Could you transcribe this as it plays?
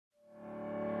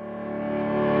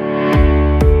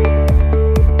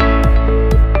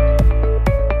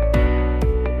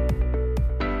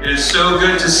so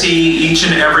good to see each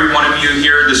and every one of you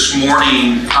here this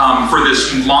morning for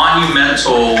this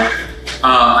monumental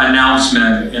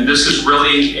announcement. And this is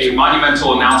really a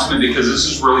monumental announcement because this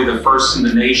is really the first in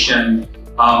the nation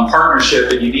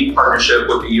partnership, a unique partnership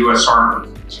with the U.S.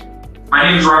 Army. My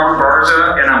name is Robert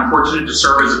Garza, and I'm fortunate to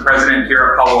serve as the president here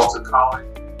at Palo Alto College.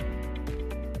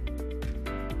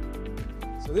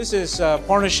 So this is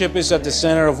partnership is at the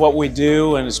center of what we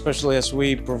do, and especially as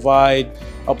we provide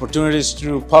opportunities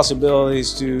through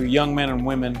possibilities to young men and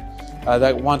women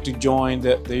that want to join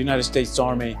the United States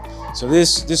Army. So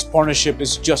this partnership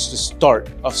is just the start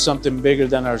of something bigger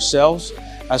than ourselves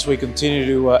as we continue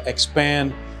to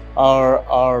expand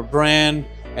our brand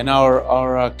and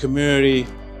our community,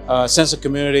 sense of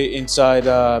community inside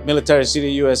Military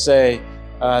City, USA,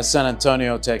 San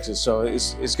Antonio, Texas. So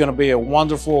it's going to be a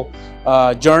wonderful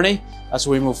journey as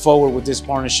we move forward with this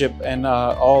partnership and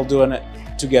all doing it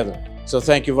together. So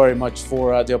thank you very much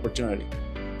for the opportunity.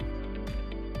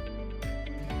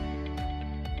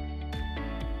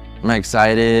 I'm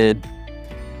excited.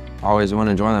 I always want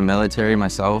to join the military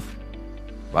myself,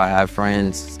 but I have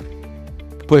friends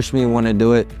push me want to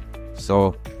do it,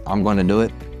 so I'm going to do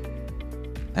it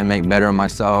and make better of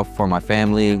myself for my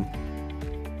family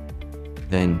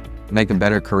and make a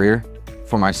better career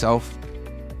for myself.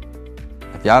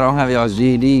 If y'all don't have y'all's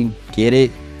GED, get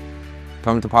it.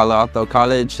 Come to Palo Alto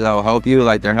College, they'll help you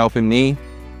like they're helping me.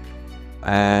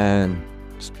 And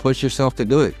just push yourself to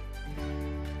do it.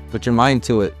 Put your mind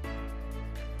to it.